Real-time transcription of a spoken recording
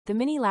The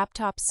Mini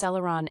Laptop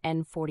Celeron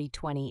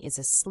N4020 is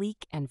a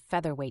sleek and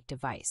featherweight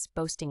device,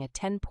 boasting a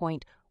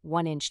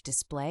 10.1-inch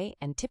display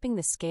and tipping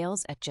the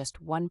scales at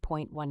just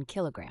 1.1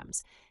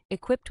 kilograms.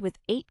 Equipped with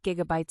 8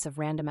 gigabytes of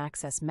random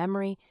access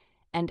memory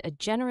and a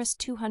generous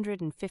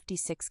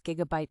 256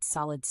 gigabytes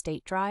solid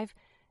state drive,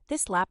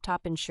 this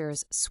laptop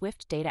ensures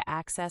swift data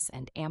access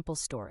and ample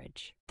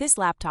storage. This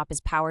laptop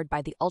is powered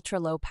by the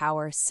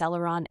ultra-low-power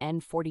Celeron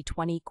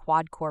N4020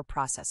 quad-core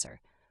processor,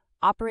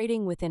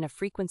 operating within a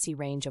frequency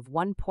range of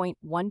 1.1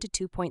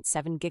 to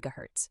 2.7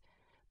 gigahertz,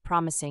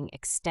 promising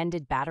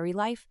extended battery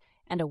life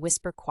and a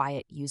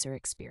whisper-quiet user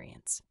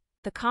experience.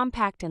 The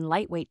compact and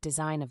lightweight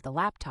design of the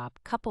laptop,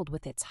 coupled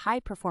with its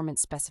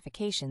high-performance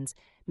specifications,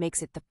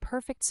 makes it the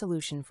perfect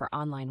solution for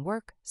online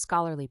work,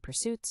 scholarly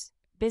pursuits,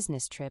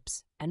 business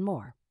trips, and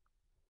more.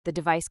 The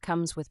device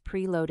comes with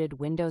preloaded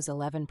Windows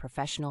 11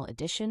 Professional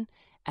Edition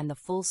and the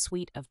full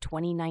suite of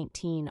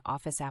 2019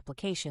 Office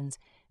applications,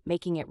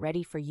 making it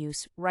ready for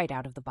use right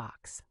out of the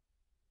box.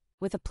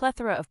 With a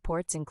plethora of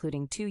ports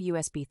including 2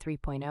 USB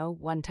 3.0,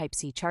 1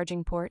 Type-C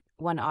charging port,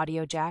 1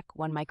 audio jack,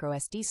 1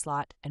 microSD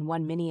slot, and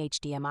 1 mini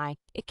HDMI,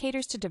 it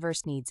caters to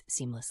diverse needs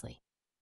seamlessly.